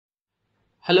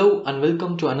Hello and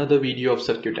welcome to another video of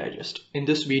Circuit Digest. In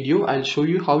this video, I'll show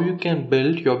you how you can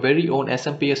build your very own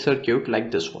SMPS circuit like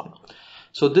this one.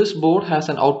 So this board has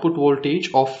an output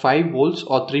voltage of 5 volts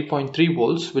or 3.3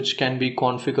 volts which can be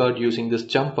configured using this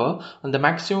jumper, and the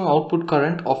maximum output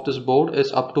current of this board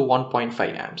is up to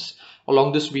 1.5 amps.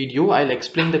 Along this video, I'll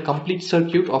explain the complete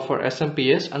circuit of our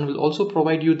SMPS and will also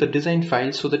provide you the design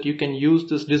file so that you can use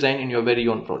this design in your very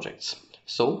own projects.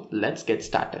 So let's get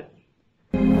started.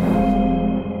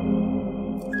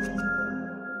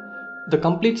 The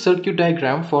complete circuit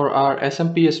diagram for our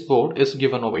SMPS board is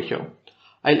given over here.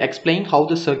 I'll explain how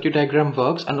the circuit diagram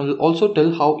works and will also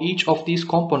tell how each of these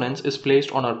components is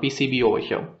placed on our PCB over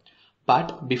here.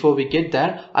 But before we get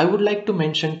there, I would like to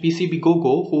mention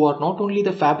PCBGogo, who are not only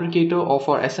the fabricator of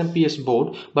our SMPS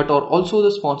board but are also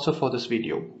the sponsor for this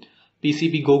video.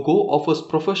 PCBGogo offers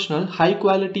professional high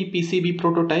quality PCB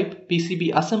prototype,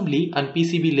 PCB assembly and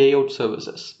PCB layout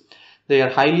services. They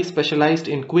are highly specialized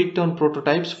in quick turn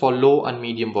prototypes for low and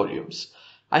medium volumes.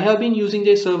 I have been using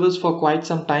their service for quite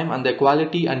some time and their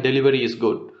quality and delivery is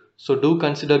good. So do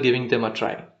consider giving them a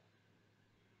try.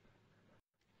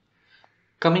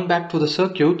 Coming back to the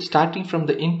circuit, starting from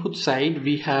the input side,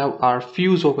 we have our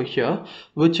fuse over here,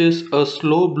 which is a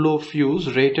slow blow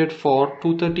fuse rated for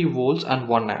 230 volts and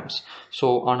 1 amps.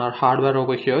 So on our hardware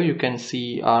over here, you can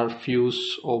see our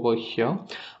fuse over here.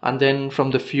 And then from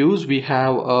the fuse, we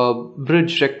have a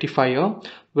bridge rectifier,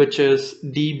 which is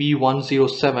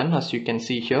DB107. As you can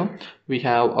see here, we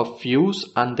have a fuse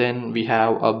and then we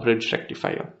have a bridge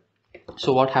rectifier.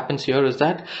 So what happens here is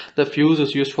that the fuse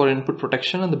is used for input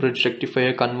protection and the bridge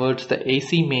rectifier converts the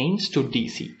AC mains to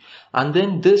DC. And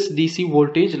then this DC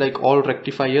voltage, like all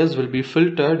rectifiers, will be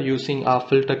filtered using our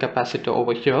filter capacitor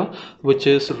over here, which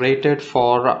is rated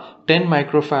for 10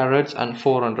 microfarads and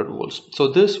 400 volts. So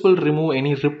this will remove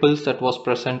any ripples that was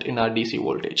present in our DC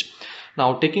voltage.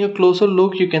 Now taking a closer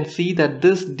look, you can see that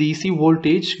this DC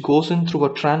voltage goes in through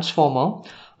a transformer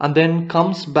and then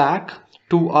comes back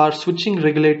to our switching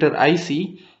regulator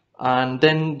IC and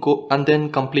then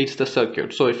completes the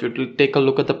circuit. So if you take a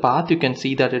look at the path, you can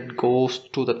see that it goes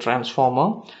to the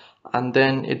transformer and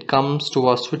then it comes to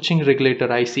our switching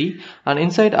regulator IC, and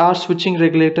inside our switching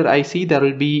regulator IC there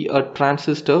will be a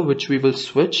transistor which we will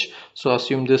switch. So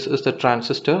assume this is the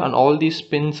transistor and all these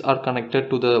pins are connected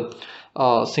to the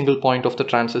single point of the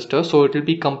transistor, so it will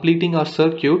be completing our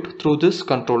circuit through this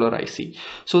controller IC.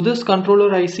 So this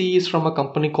controller IC is from a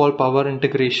company called Power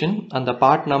Integration and the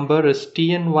part number is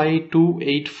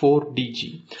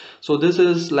TNY284DG. So this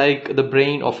is like the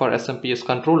brain of our SMPS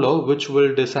controller, which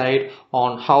will decide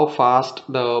on how fast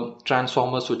the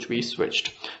transformers which we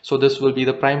switched. So this will be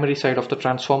the primary side of the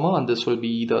transformer and this will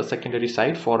be the secondary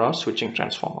side for our switching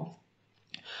transformer.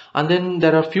 And then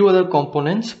there are a few other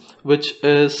components, which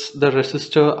is the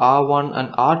resistor R1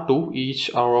 and R2,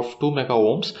 each are of 2 mega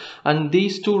ohms, and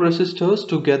these two resistors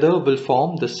together will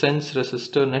form the sense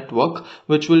resistor network,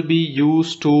 which will be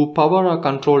used to power our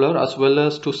controller as well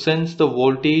as to sense the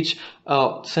voltage,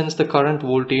 sense the current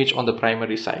voltage on the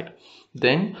primary side.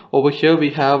 Then over here we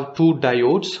have two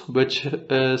diodes, which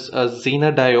is a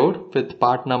Zener diode with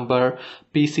part number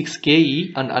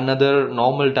P6KE and another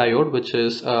normal diode, which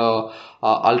is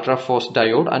ultra force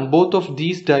diode, and both of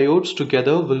these diodes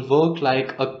together will work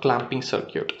like a clamping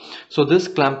circuit. So this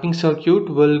clamping circuit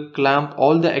will clamp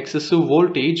all the excessive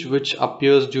voltage which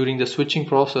appears during the switching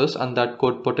process and that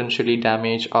could potentially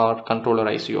damage our controller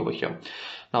IC over here.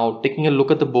 Now taking a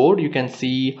look at the board, you can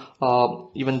see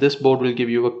even this board will give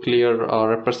you a clear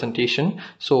representation.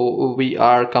 So we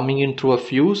are coming in through a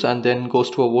fuse and then goes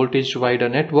to a voltage divider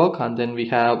network, and then we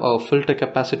have a filter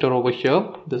capacitor over here.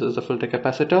 This is the filter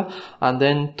capacitor, and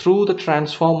then through the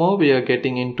transformer we are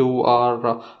getting into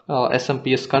our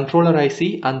SMPS controller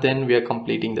IC, and then we are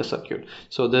completing the circuit.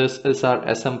 So this is our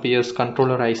SMPS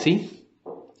controller IC,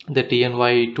 the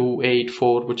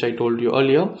TNY284, which I told you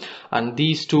earlier, and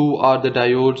these two are the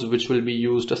diodes which will be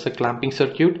used as a clamping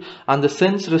circuit, and the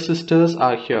sense resistors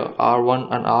are here. R1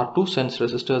 and R2 sense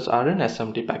resistors are in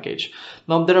SMT package.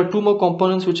 Now there are two more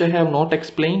components which I have not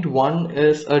explained. One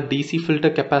is a DC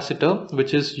filter capacitor,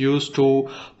 which is used to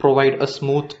provide a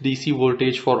smooth DC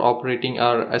voltage for operating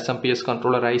our SMPS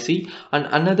controller IC, and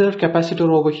another capacitor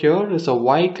over here is a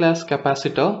Y class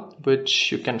capacitor,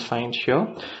 which you can find here.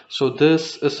 So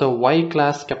this is a Y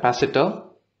class capacitor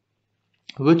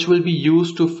which will be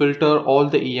used to filter all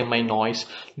the EMI noise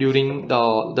during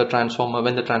the transformer,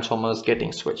 when the transformer is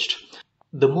getting switched.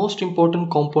 The most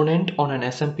important component on an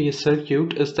SMPS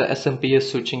circuit is the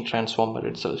SMPS switching transformer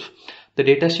itself. The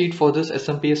datasheet for this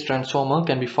SMPS transformer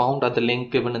can be found at the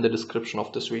link given in the description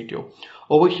of this video.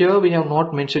 Over here we have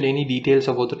not mentioned any details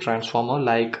about the transformer,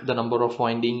 like the number of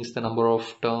windings, the number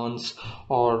of turns,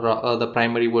 or the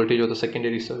primary voltage or the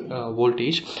secondary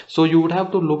voltage. So you would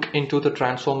have to look into the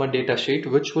transformer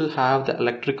datasheet, which will have the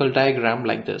electrical diagram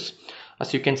like this.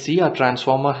 As you can see, our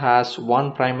transformer has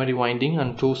one primary winding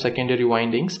and two secondary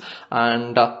windings,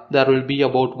 and there will be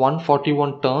about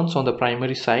 141 turns on the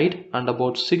primary side and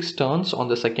about 6 turns on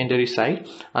the secondary side,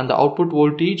 and the output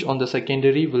voltage on the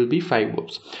secondary will be 5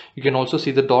 volts. You can also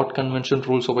see the dot convention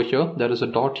rules over here. There is a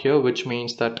dot here which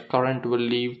means that current will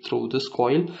leave through this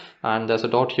coil, and there's a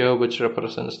dot here which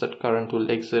represents that current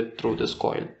will exit through this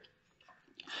coil.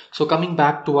 So coming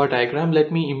back to our diagram,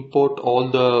 let me import all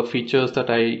the features that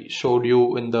I showed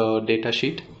you in the data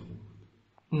sheet.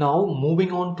 Now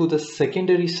moving on to the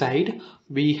secondary side,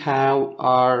 we have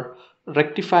our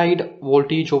rectified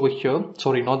voltage over here.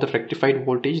 Sorry, not the rectified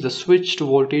voltage, the switched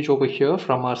voltage over here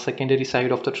from our secondary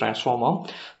side of the transformer.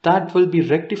 That will be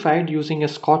rectified using a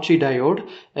Schottky diode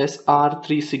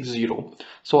SR360.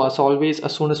 So as always,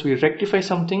 as soon as we rectify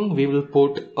something, we will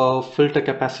put a filter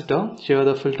capacitor. Here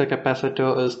the filter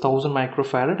capacitor is 1000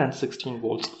 microfarad and 16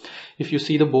 volts. If you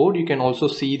see the board, you can also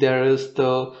see there is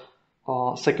the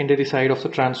secondary side of the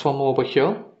transformer over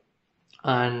here,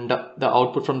 and the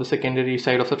output from the secondary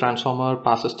side of the transformer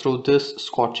passes through this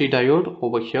Schottky diode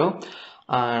over here,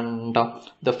 and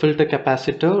the filter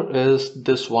capacitor is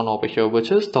this one over here,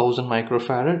 which is 1000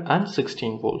 microfarad and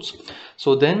 16 volts.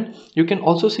 So then you can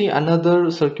also see another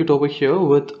circuit over here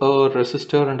with a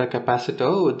resistor and a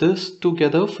capacitor. This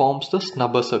together forms the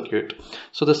snubber circuit.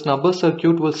 So the snubber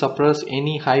circuit will suppress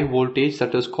any high voltage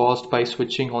that is caused by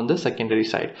switching on the secondary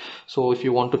side. So if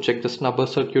you want to check the snubber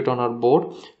circuit on our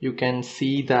board, you can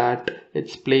see that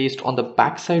it's placed on the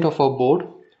back side of our board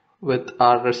with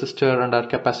our resistor and our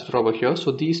capacitor over here.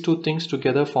 So these two things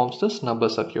together forms the snubber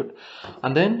circuit.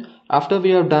 And then after we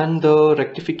have done the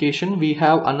rectification, we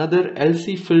have another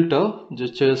LC filter,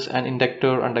 which is an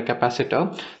inductor and a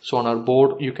capacitor. So on our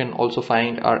board you can also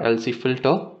find our LC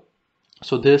filter.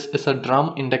 So this is a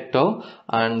drum inductor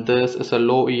and this is a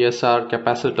low ESR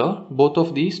capacitor. Both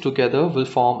of these together will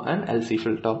form an LC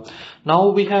filter. Now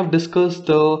we have discussed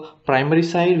the primary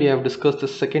side, we have discussed the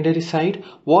secondary side.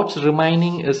 What's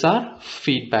remaining is our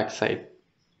feedback side.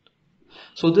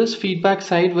 So this feedback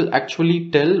side will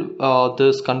actually tell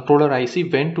this controller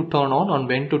IC when to turn on and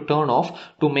when to turn off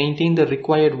to maintain the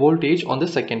required voltage on the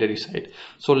secondary side.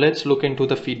 So let's look into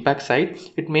the feedback side.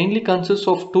 It mainly consists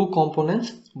of two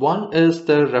components. One is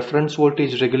the reference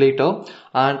voltage regulator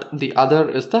and the other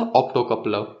is the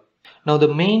optocoupler. Now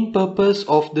the main purpose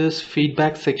of this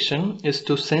feedback section is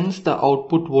to sense the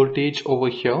output voltage over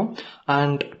here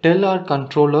and tell our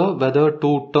controller whether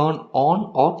to turn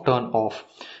on or turn off.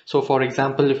 So for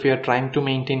example, if we are trying to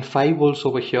maintain 5 volts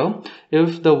over here,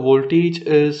 if the voltage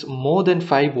is more than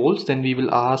 5 volts, then we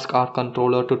will ask our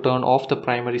controller to turn off the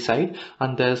primary side,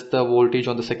 and thus the voltage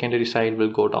on the secondary side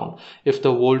will go down. If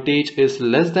the voltage is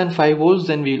less than 5 volts,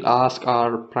 then we'll ask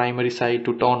our primary side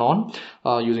to turn on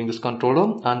using this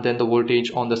controller, and then the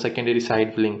voltage on the secondary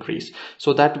side will increase.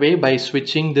 So that way, by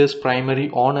switching this primary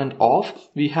on and off,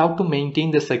 we have to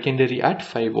maintain the secondary at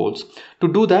 5 volts.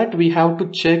 To do that, we have to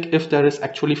check if there is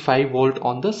actually 5 volt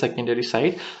on the secondary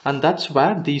side, and that's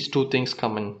where these two things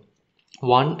come in.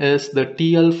 One is the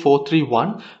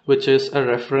TL431, which is a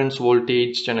reference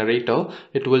voltage generator.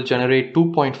 It will generate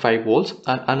 2.5 volts,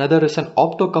 and another is an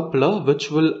optocoupler,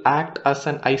 which will act as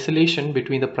an isolation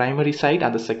between the primary side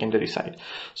and the secondary side.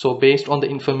 So based on the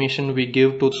information we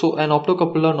give to, so an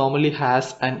optocoupler normally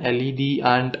has an LED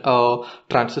and a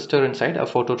transistor inside, a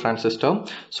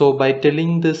phototransistor. So by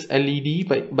telling this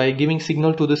LED, by giving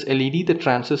signal to this LED, the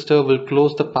transistor will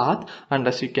close the path, and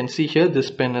as you can see here, this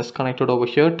pin is connected over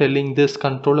here, telling this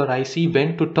controller IC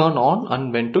when to turn on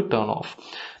and when to turn off.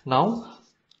 Now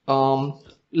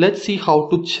let's see how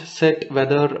to set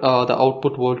whether the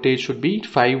output voltage should be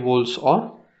 5 volts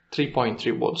or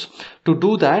 3.3 volts. To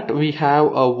do that, we have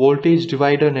a voltage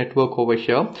divider network over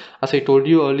here. As I told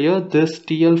you earlier, this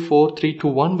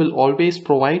TL4321 will always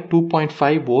provide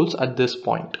 2.5 volts at this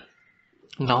point.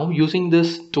 Now using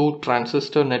this two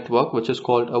transistor network, which is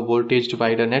called a voltage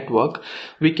divider network,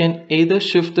 we can either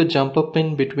shift the jumper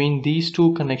pin between these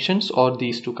two connections or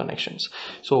these two connections.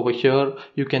 So over here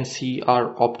you can see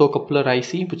our optocoupler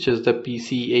IC, which is the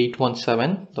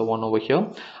PC817, the one over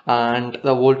here, and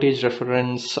the voltage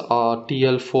reference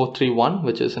TL431,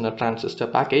 which is in a transistor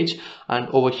package. And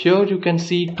over here you can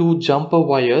see two jumper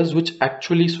wires, which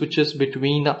actually switches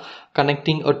between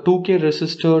connecting a 2K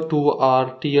resistor to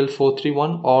our TL431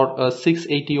 TL431 or a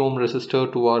 680 ohm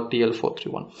resistor to our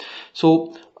TL431.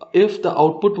 So if the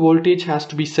output voltage has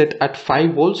to be set at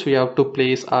 5 volts, we have to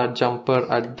place our jumper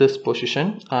at this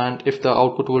position, and if the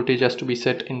output voltage has to be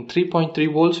set in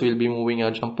 3.3 volts, we'll be moving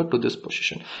our jumper to this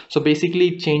position. So basically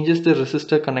it changes the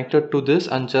resistor connected to this,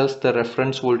 and just the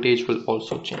reference voltage will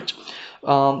also change.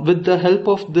 With the help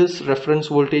of this reference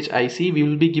voltage IC, we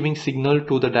will be giving signal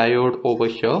to the diode over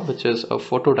here, which is a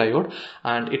photodiode,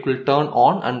 and it will turn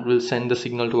on and will send the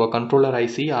signal to a controller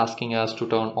IC asking us to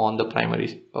turn on the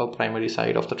primary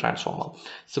side of the transformer.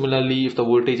 Similarly, if the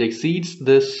voltage exceeds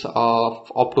this,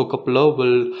 optocoupler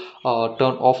will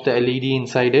turn off the LED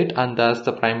inside it, and thus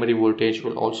the primary voltage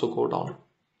will also go down.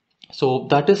 So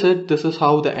that is it. This is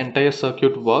how the entire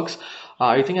circuit works.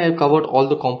 I think I have covered all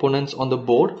the components on the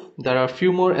board. There are a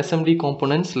few more assembly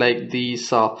components like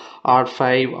these R5,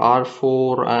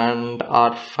 R4 and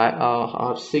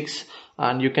R6,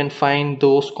 and you can find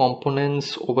those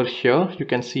components over here. You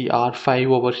can see R5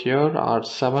 over here,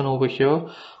 R7 over here,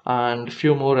 and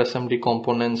few more assembly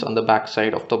components on the back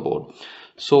side of the board.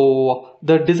 So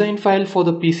the design file for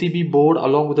the PCB board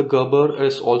along with the Gerber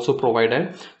is also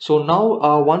provided. So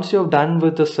now once you have done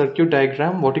with the circuit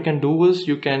diagram, what you can do is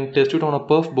you can test it on a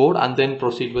perf board and then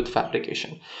proceed with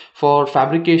fabrication. For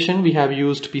fabrication, we have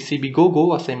used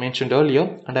PCBGogo as I mentioned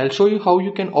earlier, and I'll show you how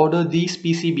you can order these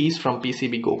PCBs from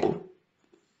PCBGogo.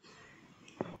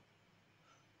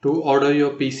 To order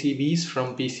your PCBs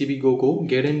from PCBGogo,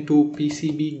 get into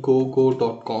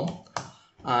PCBGogo.com.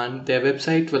 and their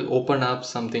website will open up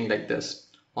something like this.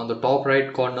 On the top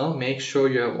right corner, make sure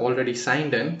you have already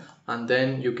signed in, and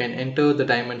then you can enter the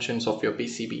dimensions of your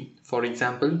PCB. For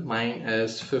example, mine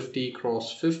is 50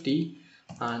 x 50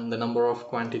 and the number of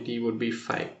quantity would be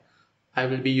 5. I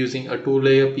will be using a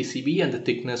 2-layer PCB and the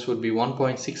thickness would be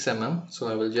 1.6 mm. So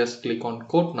I will just click on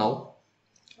quote now,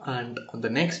 and on the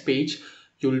next page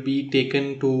you will be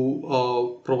taken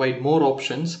to provide more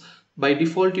options. By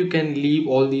default, you can leave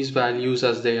all these values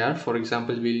as they are. For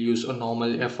example, we'll use a normal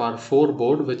FR4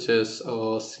 board, which is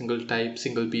a single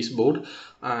piece board.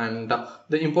 And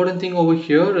the important thing over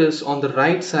here is on the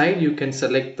right side, you can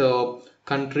select the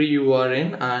country you are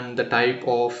in and the type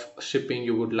of shipping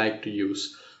you would like to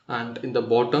use. And in the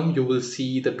bottom, you will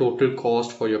see the total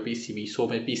cost for your PCB. So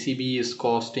my PCB is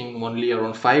costing only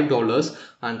around $5,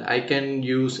 and I can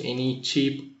use any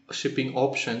cheap shipping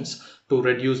options to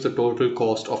reduce the total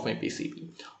cost of my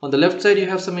PCB. On the left side, you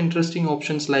have some interesting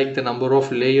options like the number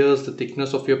of layers, the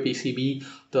thickness of your PCB,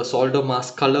 the solder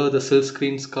mask color, the silk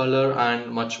screens color, and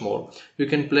much more. You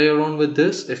can play around with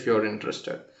this if you're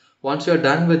interested. Once you're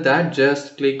done with that,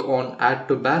 just click on add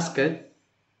to basket,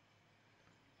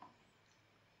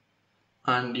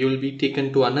 and you'll be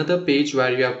taken to another page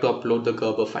where you have to upload the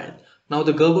Gerber file. Now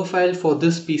the Gerber file for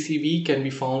this PCB can be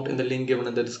found in the link given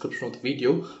in the description of the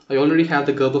video. I already have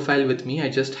the Gerber file with me. I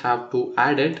just have to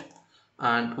add it,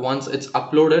 and once it's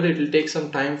uploaded, it will take some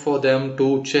time for them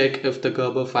to check if the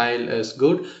Gerber file is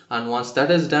good, and once that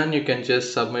is done, you can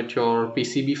just submit your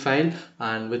PCB file,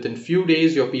 and within few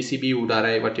days your PCB would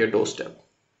arrive at your doorstep.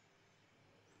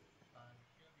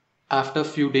 After a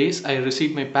few days, I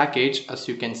received my package as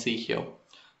you can see here.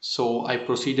 So I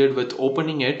proceeded with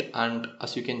opening it, and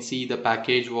as you can see, the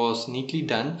package was neatly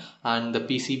done and the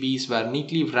PCBs were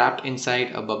neatly wrapped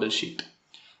inside a bubble sheet,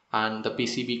 and the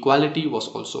PCB quality was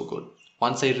also good.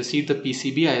 Once I received the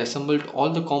PCB, I assembled all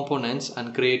the components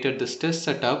and created this test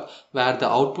setup where the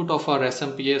output of our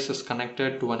SMPS is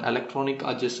connected to an electronic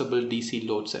adjustable DC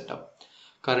load setup.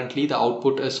 Currently the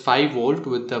output is 5 volt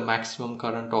with the maximum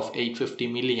current of 850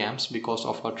 milliamps because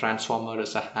of our transformer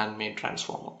is a handmade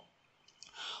transformer.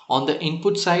 On the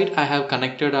input side, I have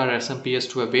connected our SMPS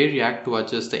to a variac to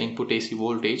adjust the input AC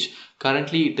voltage.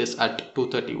 Currently it is at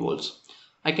 230 volts.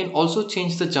 I can also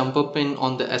change the jumper pin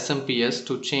on the SMPS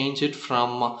to change it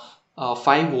from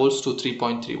 5 volts to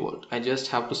 3.3 volt. I just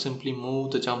have to simply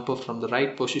move the jumper from the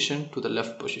right position to the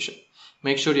left position.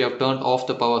 Make sure you have turned off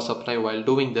the power supply while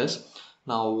doing this.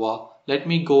 Now let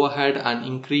me go ahead and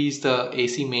increase the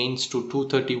AC mains to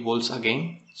 230 volts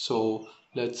again. So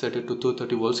let's set it to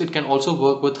 230 volts. It can also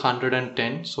work with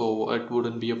 110, so it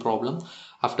wouldn't be a problem.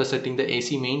 After setting the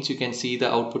AC mains, you can see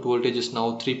the output voltage is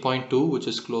now 3.2, which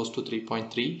is close to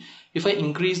 3.3. If I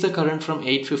increase the current from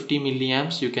 850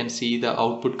 milliamps, you can see the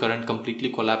output current completely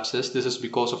collapses. This is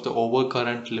because of the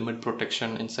overcurrent limit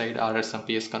protection inside our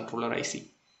SMPS controller IC.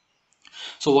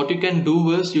 So what you can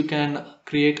do is you can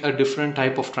create a different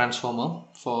type of transformer.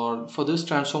 For this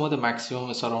transformer, the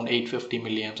maximum is around 850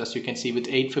 milliamps. As you can see, with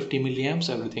 850 milliamps,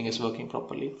 everything is working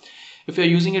properly. If you're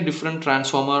using a different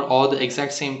transformer or the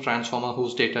exact same transformer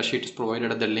whose datasheet is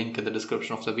provided at the link in the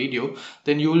description of the video,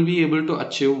 then you will be able to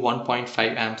achieve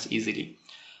 1.5 amps easily.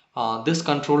 This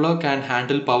controller can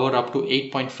handle power up to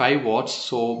 8.5 watts.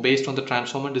 So based on the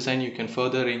transformer design, you can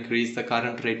further increase the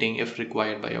current rating if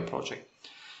required by your project.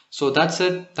 So that's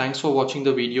it. Thanks for watching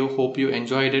the video. Hope you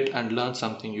enjoyed it and learned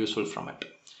something useful from it.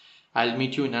 I'll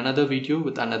meet you in another video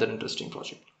with another interesting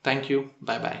project. Thank you.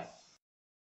 Bye bye.